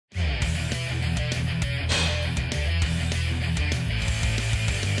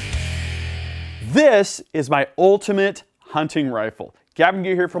This is my ultimate hunting rifle. Gavin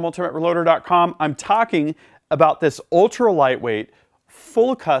Gear here from ultimatereloader.com. I'm talking about this ultra lightweight,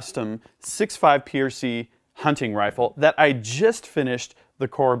 full custom 6.5 PRC hunting rifle that I just finished the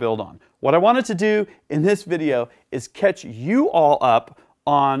core build on. What I wanted to do in this video is catch you all up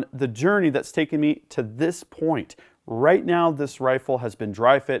on the journey that's taken me to this point. Right now, this rifle has been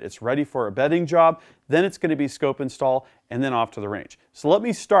dry fit. It's ready for a bedding job. Then it's going to be scope install and then off to the range. So let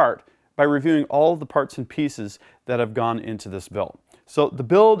me start by reviewing all of the parts and pieces that have gone into this build. So the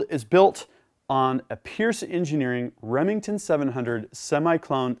build is built on a Pierce Engineering Remington 700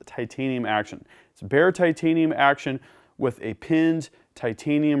 semi-clone titanium action. It's bare titanium action with a pinned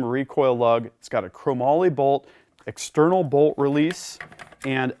titanium recoil lug. It's got a chromoly bolt, external bolt release,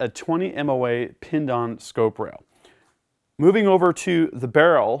 and a 20 MOA pinned on scope rail. Moving over to the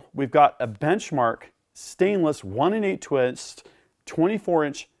barrel, we've got a Benchmark stainless 1 1/8 twist,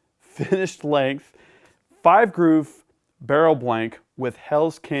 24-inch finished length, 5-groove barrel blank with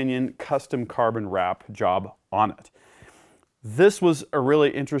Hell's Canyon custom carbon wrap job on it. This was a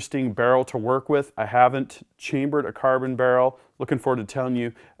really interesting barrel to work with. I haven't chambered a carbon barrel. Looking forward to telling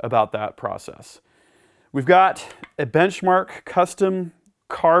you about that process. We've got a Benchmark custom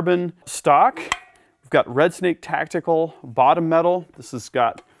carbon stock. We've got Red Snake Tactical bottom metal. This has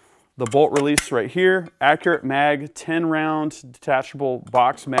got the bolt release right here. Accurate mag, 10-round detachable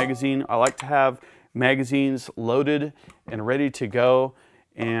box magazine. I like to have magazines loaded and ready to go,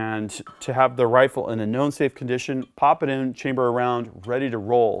 and to have the rifle in a known safe condition, pop it in, chamber around, ready to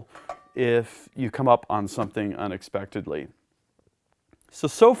roll if you come up on something unexpectedly.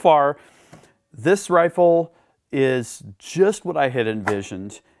 So far, this rifle is just what I had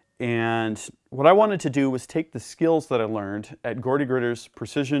envisioned. And what I wanted to do was take the skills that I learned at Gordy Gritter's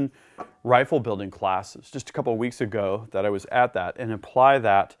precision rifle building classes just a couple of weeks ago that I was at that, and apply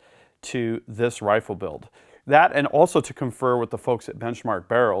that to this rifle build. That, and also to confer with the folks at Benchmark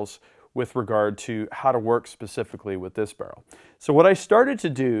Barrels with regard to how to work specifically with this barrel. So what I started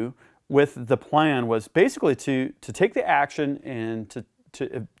to do with the plan was basically to take the action and to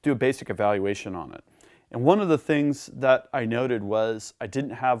do a basic evaluation on it. And one of the things that I noted was I didn't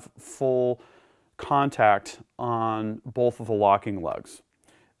have full contact on both of the locking lugs.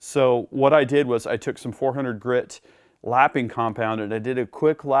 So what I did was I took some 400 grit lapping compound and I did a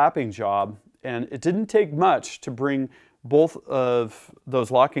quick lapping job, and it didn't take much to bring both of those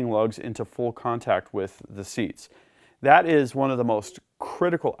locking lugs into full contact with the seats. That is one of the most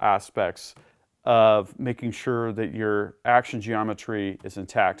critical aspects of making sure that your action geometry is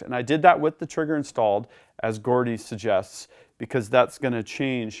intact. And I did that with the trigger installed, as Gordy suggests, because that's going to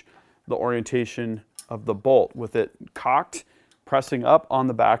change the orientation of the bolt. With it cocked, pressing up on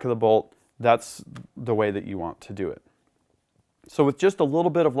the back of the bolt, that's the way that you want to do it. So with just a little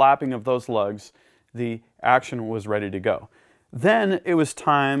bit of lapping of those lugs, the action was ready to go. Then it was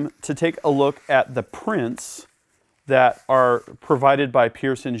time to take a look at the prints that are provided by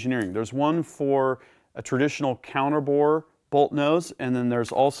Pierce Engineering. There's one for a traditional counterbore bolt nose, and then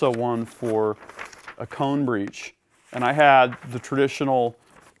there's also one for a cone breech. And I had the traditional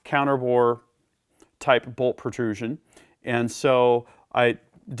counterbore type bolt protrusion, and so I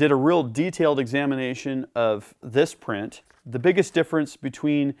did a real detailed examination of this print. The biggest difference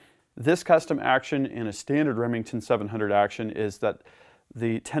between this custom action and a standard Remington 700 action is that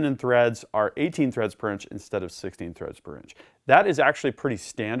the tenon threads are 18 threads per inch instead of 16 threads per inch. That is actually pretty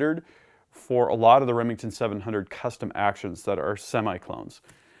standard for a lot of the Remington 700 custom actions that are semi-clones.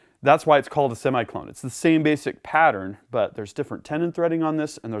 That's why it's called a semi-clone. It's the same basic pattern, but there's different tenon threading on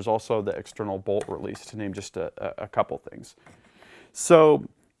this, and there's also the external bolt release, to name just a couple things. So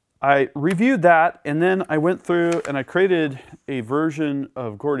I reviewed that, and then I went through and I created a version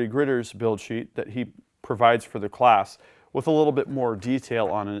of Gordy Gritter's build sheet that he provides for the class with a little bit more detail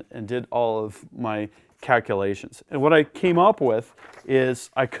on it, and did all of my calculations. And what I came up with is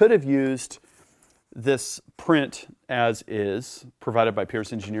I could have used this print as is, provided by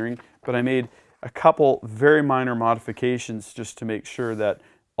Pierce Engineering, but I made a couple very minor modifications just to make sure that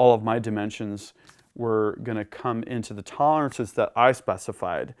all of my dimensions were going to come into the tolerances that I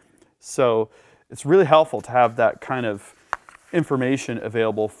specified. So it's really helpful to have that kind of information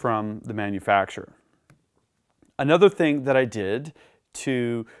available from the manufacturer. Another thing that I did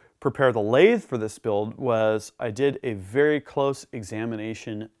to prepare the lathe for this build was I did a very close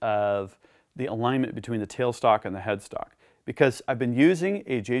examination of the alignment between the tailstock and the headstock, because I've been using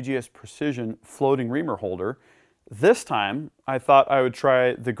a JGS Precision floating reamer holder. This time I thought I would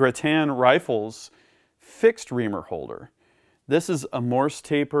try the Grattan Rifles fixed reamer holder. This is a Morse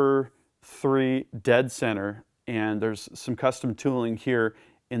Taper 3 dead center, and there's some custom tooling here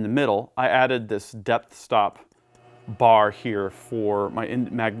in the middle, I added this depth stop bar here for my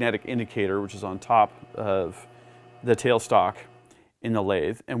magnetic indicator, which is on top of the tailstock in the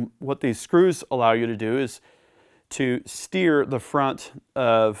lathe. And what these screws allow you to do is to steer the front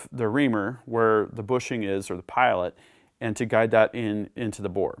of the reamer where the bushing is, or the pilot, and to guide that into the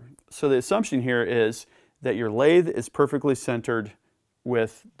bore. So the assumption here is that your lathe is perfectly centered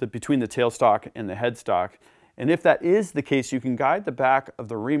with between the tailstock and the headstock. And if that is the case, you can guide the back of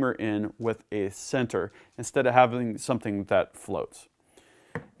the reamer in with a center instead of having something that floats.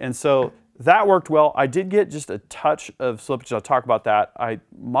 And so that worked well. I did get just a touch of slippage. I'll talk about that. I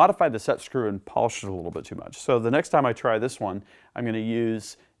modified the set screw and polished it a little bit too much. So the next time I try this one, I'm going to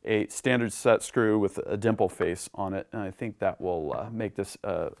use a standard set screw with a dimple face on it, and I think that will make this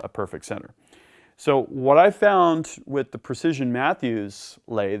a perfect center. So what I found with the Precision Matthews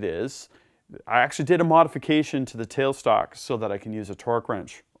lathe is I actually did a modification to the tailstock so that I can use a torque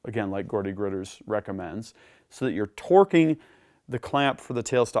wrench, again, like Gordy Gritters recommends, so that you're torquing the clamp for the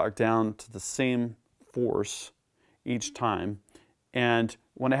tailstock down to the same force each time. And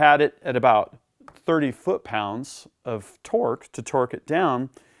when I had it at about 30 foot-pounds of torque to torque it down,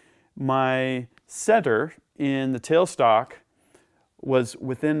 my center in the tailstock was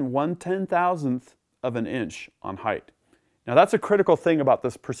within 1/10,000th of an inch on height. Now that's a critical thing about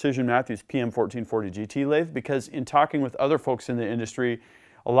this Precision Matthews PM1440 GT lathe, because in talking with other folks in the industry,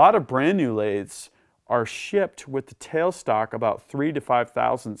 a lot of brand new lathes are shipped with the tailstock about 3 to 5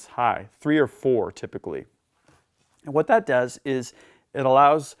 thousandths high, 3 or 4 typically. And what that does is it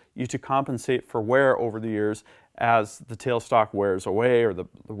allows you to compensate for wear over the years as the tailstock wears away, or the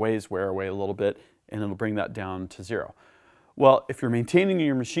ways wear away a little bit, and it'll bring that down to 0. Well, if you're maintaining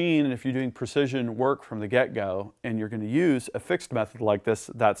your machine and if you're doing precision work from the get-go and you're going to use a fixed method like this,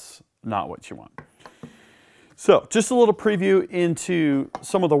 that's not what you want. So just a little preview into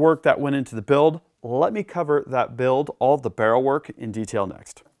some of the work that went into the build. Let me cover that build, all of the barrel work, in detail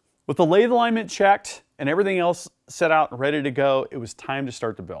next. With the lathe alignment checked and everything else set out and ready to go, it was time to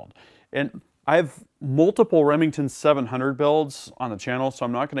start the build. And I have multiple Remington 700 builds on the channel, so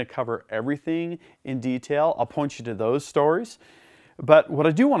I'm not going to cover everything in detail. I'll point you to those stories. But what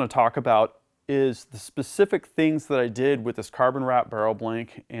I do want to talk about is the specific things that I did with this carbon wrap barrel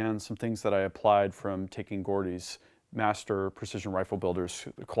blank and some things that I applied from taking Gordy's Master Precision Rifle Builders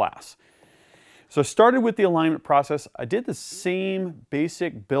class. So I started with the alignment process. I did the same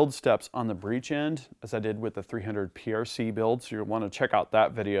basic build steps on the breech end as I did with the 300 PRC build. So you'll want to check out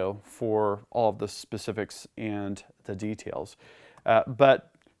that video for all of the specifics and the details.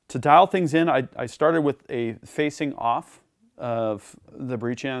 But to dial things in, I started with a facing off of the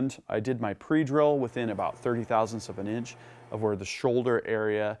breech end. I did my pre-drill within about 30 thousandths of an inch of where the shoulder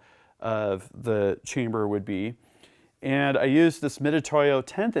area of the chamber would be. And I used this Mitutoyo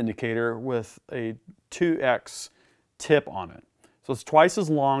 10th indicator with a 2x tip on it. So it's twice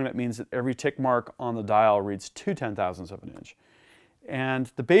as long. That means that every tick mark on the dial reads 2/10,000ths of an inch.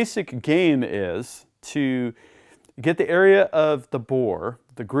 And the basic game is to get the area of the bore,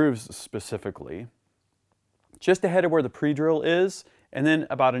 the grooves specifically, just ahead of where the pre-drill is, and then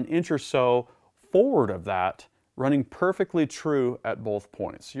about an inch or so forward of that, running perfectly true at both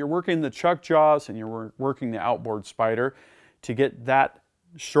points. You're working the chuck jaws and you're working the outboard spider to get that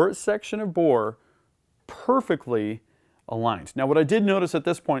short section of bore perfectly aligned. Now what I did notice at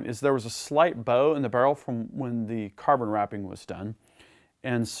this point is there was a slight bow in the barrel from when the carbon wrapping was done.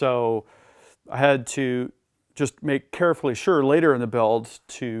 And so I had to just make carefully sure later in the build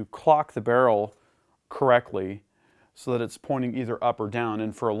to clock the barrel correctly so that it's pointing either up or down.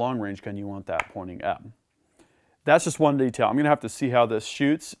 And for a long range gun, you want that pointing up. That's just one detail. I'm going to have to see how this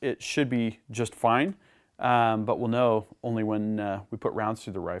shoots. It should be just fine, but we'll know only when we put rounds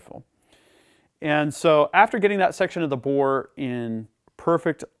through the rifle. And so after getting that section of the bore in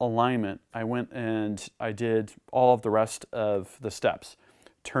perfect alignment, I went and I did all of the rest of the steps.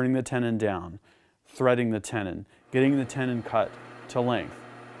 Turning the tenon down, threading the tenon, getting the tenon cut to length,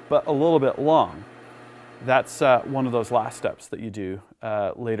 but a little bit long. That's one of those last steps that you do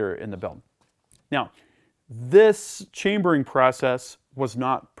later in the build. Now, this chambering process was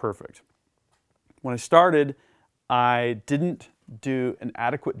not perfect. When I started, I didn't do an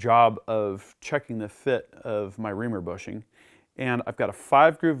adequate job of checking the fit of my reamer bushing. And I've got a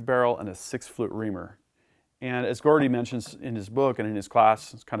 5-groove barrel and a 6-flute reamer. And as Gordy mentions in his book and in his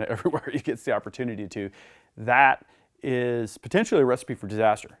class, it's kind of everywhere he gets the opportunity to, that is potentially a recipe for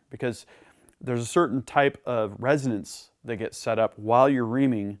disaster, because there's a certain type of resonance that gets set up while you're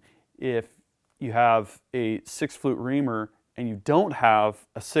reaming if you have a 6-flute reamer and you don't have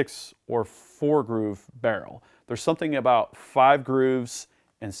a 6 or 4 groove barrel. There's something about 5 grooves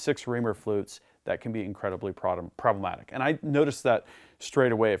and 6 reamer flutes, that can be incredibly problematic. And I noticed that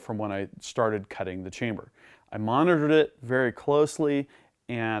straight away from when I started cutting the chamber. I monitored it very closely,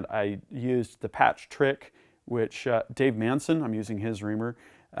 and I used the patch trick, which Dave Manson, I'm using his reamer,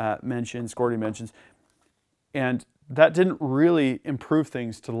 Gordy mentions, and that didn't really improve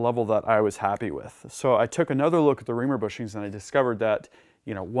things to the level that I was happy with. So I took another look at the reamer bushings, and I discovered that,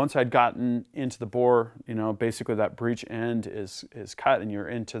 you know, once I'd gotten into the bore, you know, basically that breech end is cut and you're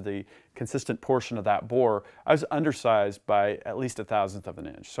into the consistent portion of that bore, I was undersized by at least 1/1000th of an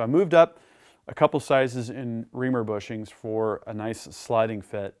inch. So I moved up a couple sizes in reamer bushings for a nice sliding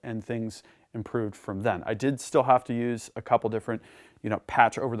fit, and things improved from then. I did still have to use a couple different, you know,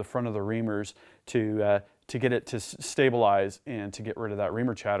 patch over the front of the reamers to get it to stabilize and to get rid of that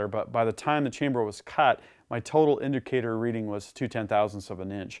reamer chatter. But by the time the chamber was cut, my total indicator reading was 2/10,000ths of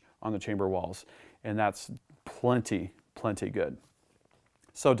an inch on the chamber walls. And that's plenty good.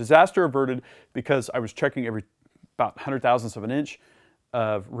 So disaster averted, because I was checking every about 100,000ths of an inch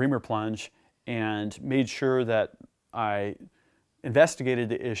of reamer plunge and made sure that I investigated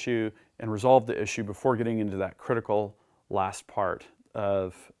the issue and resolved the issue before getting into that critical last part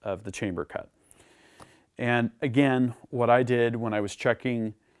of the chamber cut. And again, what I did when I was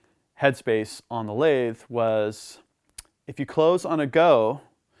checking headspace on the lathe was, if you close on a go,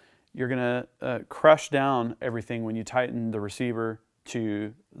 you're going to crush down everything when you tighten the receiver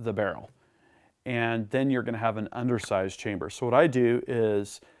to the barrel. And then you're going to have an undersized chamber. So what I do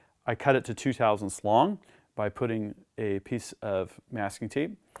is I cut it to 2/1000ths long by putting a piece of masking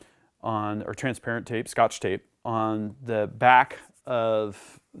tape on, or transparent tape, Scotch tape, on the back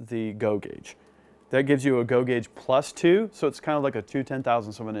of the go gauge. That gives you a go gauge +2, so it's kind of like a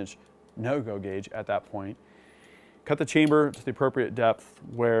 2/10,000ths of an inch no-go gauge at that point. Cut the chamber to the appropriate depth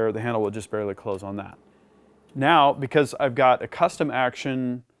where the handle will just barely close on that. Now, because I've got a custom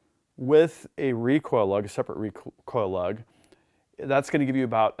action with a recoil lug, a separate recoil lug, that's going to give you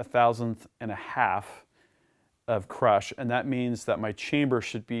about 1/1000th of crush, and that means that my chamber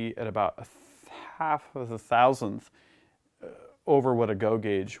should be at about 1/2 over what a go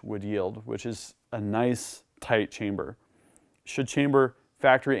gauge would yield, which is a nice tight chamber. Should chamber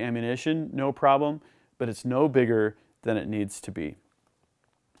factory ammunition, no problem, but it's no bigger than it needs to be.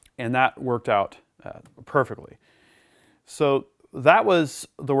 And that worked out perfectly. So that was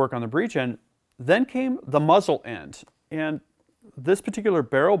the work on the breech end. Then came the muzzle end. And this particular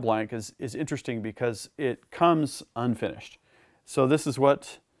barrel blank is interesting because it comes unfinished. So this is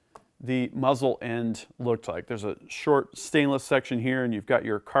what the muzzle end looked like. There's a short stainless section here, and you've got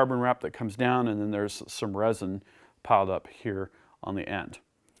your carbon wrap that comes down, and then there's some resin piled up here on the end.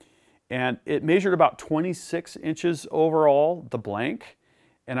 And it measured about 26 inches overall, the blank,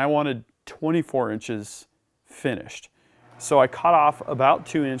 and I wanted 24 inches finished. So I cut off about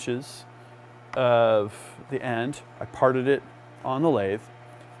 2 inches of the end. I parted it on the lathe,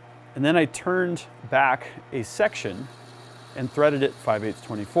 and then I turned back a section and threaded it 5/8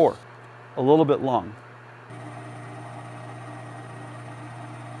 24, a little bit long.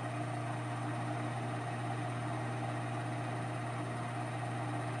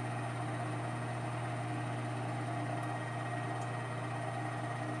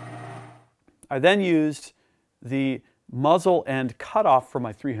 I then used the muzzle end cutoff for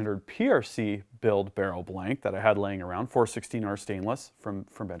my 300 PRC build barrel blank that I had laying around, 416R stainless from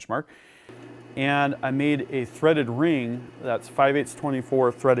Benchmark. And I made a threaded ring that's 5/8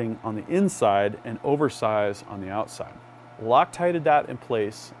 24 threading on the inside and oversize on the outside. Loctited that in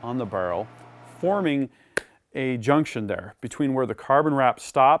place on the barrel, forming a junction there between where the carbon wrap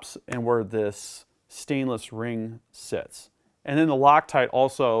stops and where this stainless ring sits. And then the Loctite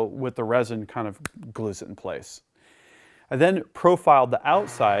also with the resin kind of glues it in place. I then profiled the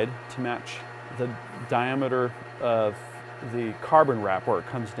outside to match the diameter of the carbon wrap where it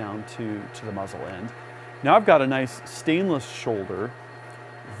comes down to the muzzle end. Now I've got a nice stainless shoulder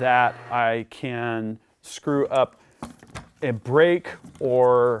that I can screw up a brake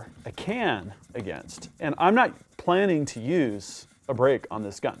or a can against. And I'm not planning to use a brake on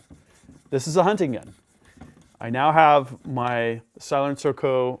this gun. This is a hunting gun. I now have my Silencer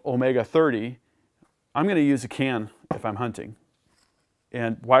Co. Omega 30. I'm going to use a can if I'm hunting.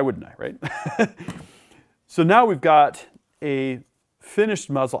 And why wouldn't I, right? So now we've got a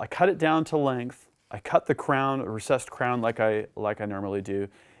finished muzzle. I cut it down to length. I cut the crown, a recessed crown like I normally do.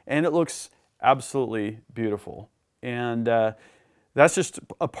 And it looks absolutely beautiful. And that's just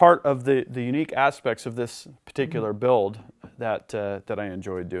a part of the unique aspects of this particular build that I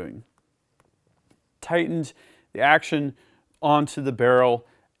enjoyed doing. Tightened the action onto the barrel,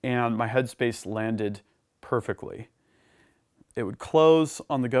 and my headspace landed perfectly. it would close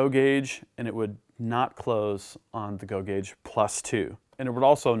on the go gauge and it would not close on the go gauge +2. And it would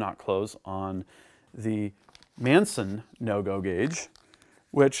also not close on the Manson no-go gauge,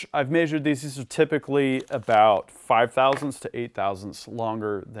 which I've measured these. These are typically about 5 thousandths to 8 thousandths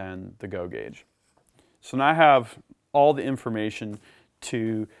longer than the go gauge. So now I have all the information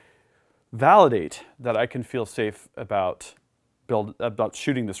to validate that I can feel safe about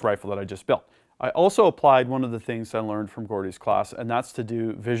shooting this rifle that I just built. I also applied one of the things I learned from Gordy's class, and that's to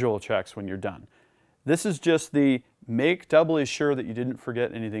do visual checks when you're done. This is just the make doubly sure that you didn't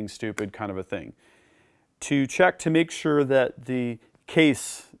forget anything stupid kind of a thing. To check to make sure that the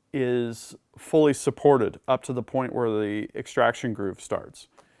case is fully supported up to the point where the extraction groove starts.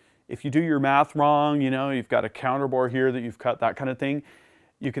 If you do your math wrong, you've got a counter bore here that you've cut, that kind of thing,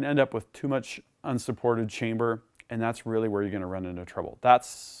 you can end up with too much unsupported chamber, and that's really where you're going to run into trouble.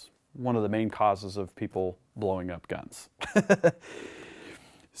 That's one of the main causes of people blowing up guns.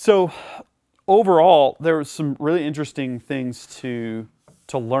 So overall, there were some really interesting things to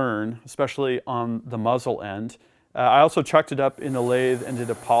learn, especially on the muzzle end. I also chucked it up in the lathe and did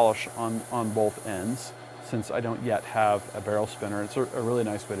a polish on both ends, since I don't yet have a barrel spinner. It's a really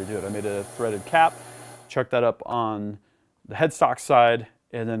nice way to do it. I made a threaded cap, chucked that up on the headstock side,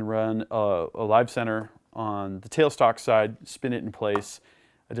 and then run a live center on the tailstock side, spin it in place.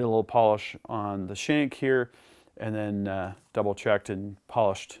 I did a little polish on the shank here, and then double checked and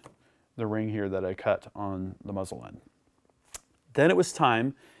polished the ring here that I cut on the muzzle end. Then it was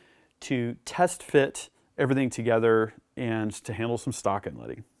time to test fit everything together and to handle some stock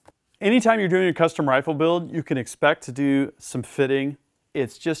inletting. Anytime you're doing a custom rifle build, you can expect to do some fitting.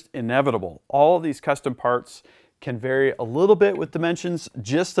 It's just inevitable. All of these custom parts can vary a little bit with dimensions,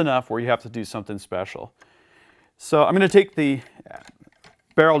 just enough where you have to do something special. So I'm going to take the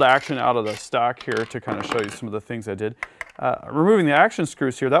barreled action out of the stock here to kind of show you some of the things I did. Removing the action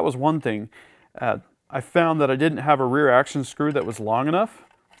screws here, that was one thing. I found that I didn't have a rear action screw that was long enough.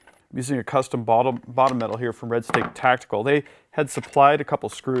 I'm using a custom bottom metal here from Red Stake Tactical. They had supplied a couple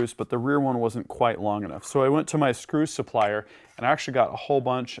screws, but the rear one wasn't quite long enough. So I went to my screw supplier and I actually got a whole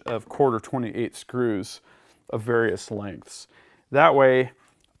bunch of 1/4 screws of various lengths. That way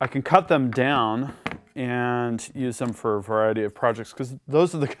I can cut them down and use them for a variety of projects, because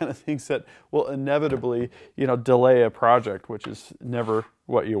those are the kind of things that will inevitably, delay a project, which is never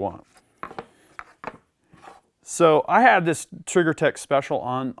what you want. So I had this Trigger Tech Special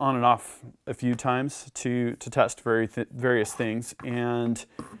on and off a few times to test various things, and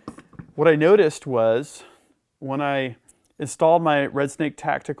what I noticed was when I installed my Red Snake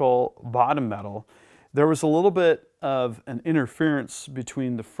Tactical bottom metal, there was a little bit of an interference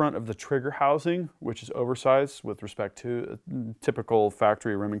between the front of the trigger housing, which is oversized with respect to a typical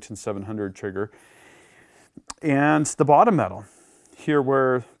factory Remington 700 trigger, and the bottom metal, here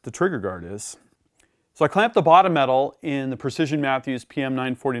where the trigger guard is. So I clamped the bottom metal in the Precision Matthews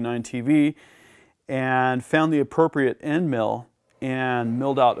PM949 TV and found the appropriate end mill and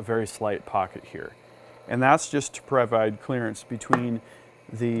milled out a very slight pocket here. And that's just to provide clearance between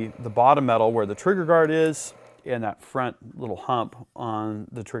the bottom metal where the trigger guard is and that front little hump on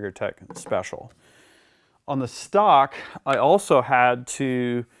the Trigger Tech Special. On the stock, I also had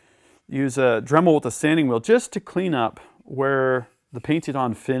to use a Dremel with a sanding wheel just to clean up where the painted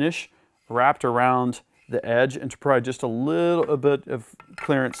on finish wrapped around the edge and to provide just a little bit of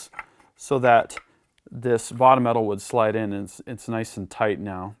clearance so that this bottom metal would slide in, and it's nice and tight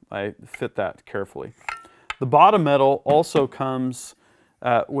now. I fit that carefully. The bottom metal also comes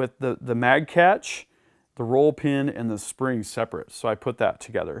with the mag catch, the roll pin, and the spring separate, so I put that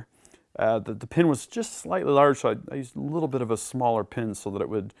together. The pin was just slightly large, so I used a little bit of a smaller pin so that it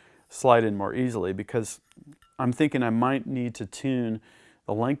would slide in more easily, because I'm thinking I might need to tune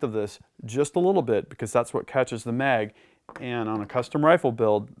the length of this just a little bit, because that's what catches the mag, and on a custom rifle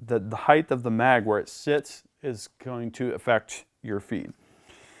build, the height of the mag where it sits is going to affect your feed.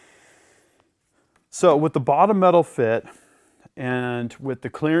 So with the bottom metal fit and with the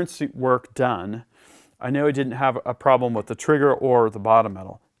clearance work done, I know I didn't have a problem with the trigger or the bottom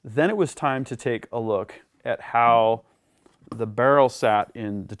metal. Then it was time to take a look at how the barrel sat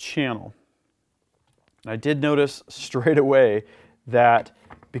in the channel. I did notice straight away that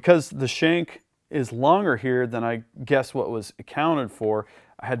because the shank is longer here than I guess what was accounted for,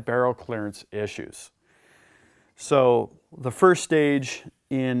 I had barrel clearance issues. So the first stage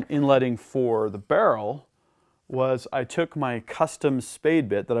in inletting for the barrel was I took my custom spade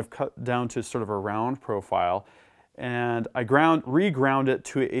bit that I've cut down to sort of a round profile, and I reground it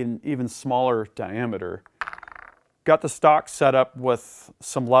to an even smaller diameter. Got the stock set up with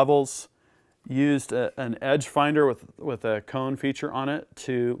some levels, Used an edge finder with a cone feature on it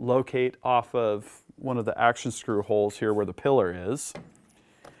to locate off of one of the action screw holes here where the pillar is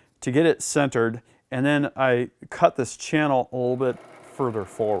to get it centered, and then I cut this channel a little bit further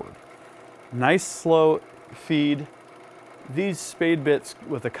forward. Nice slow feed. These spade bits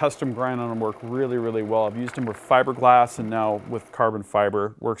with a custom grind on them work really, really well. I've used them with fiberglass and now with carbon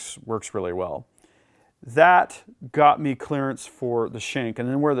fiber. Works really well. That got me clearance for the shank. And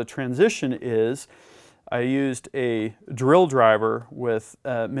then where the transition is, I used a drill driver with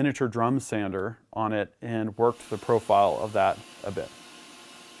a miniature drum sander on it and worked the profile of that a bit.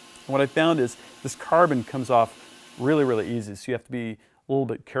 What I found is this carbon comes off really, really easy, so you have to be a little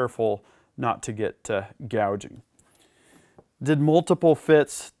bit careful not to get gouging. Did multiple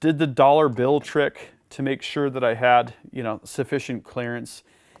fits, did the dollar bill trick to make sure that I had, sufficient clearance.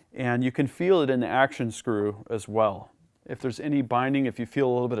 And you can feel it in the action screw as well. If there's any binding, if you feel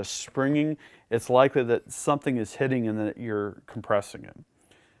a little bit of springing, it's likely that something is hitting and that you're compressing it.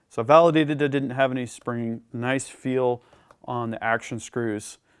 So I validated I didn't have any springing. Nice feel on the action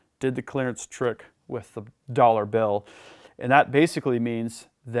screws. Did the clearance trick with the dollar bill. And that basically means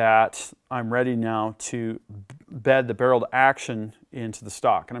that I'm ready now to bed the barreled action into the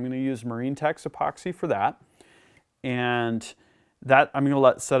stock. And I'm going to use Marine Tex epoxy for that. And that I'm going to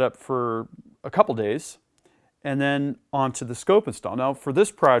let set up for a couple days, and then onto the scope install. Now for this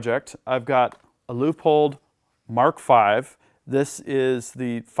project, I've got a Leupold Mark 5. This is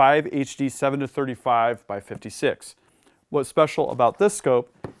the 5 HD 7-35 by 56. What's special about this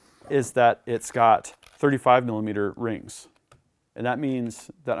scope is that it's got 35mm rings. And that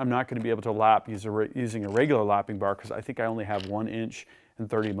means that I'm not going to be able to lap using a regular lapping bar because I think I only have 1 inch and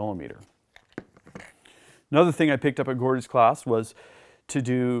 30mm. Another thing I picked up at Gordy's class was to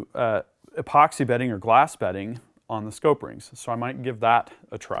do epoxy bedding or glass bedding on the scope rings. So I might give that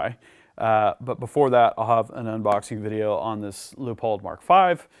a try. But before that, I'll have an unboxing video on this Leupold Mark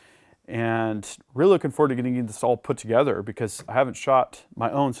 5. And really looking forward to getting this all put together because I haven't shot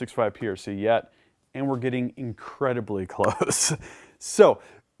my own 6.5 PRC yet. And we're getting incredibly close. So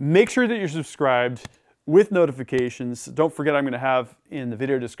make sure that you're subscribed with notifications. Don't forget I'm going to have in the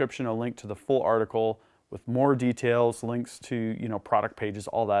video description a link to the full article with more details, links to product pages,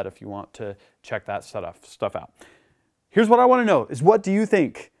 all that if you want to check that stuff out. Here's what I want to know is what do you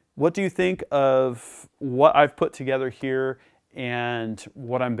think? What do you think of what I've put together here and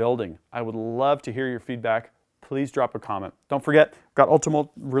what I'm building? I would love to hear your feedback. Please drop a comment. Don't forget, I've got Ultimate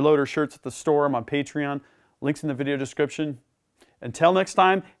Reloader shirts at the store. I'm on Patreon. Links in the video description. Until next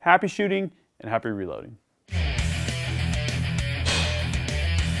time, happy shooting and happy reloading.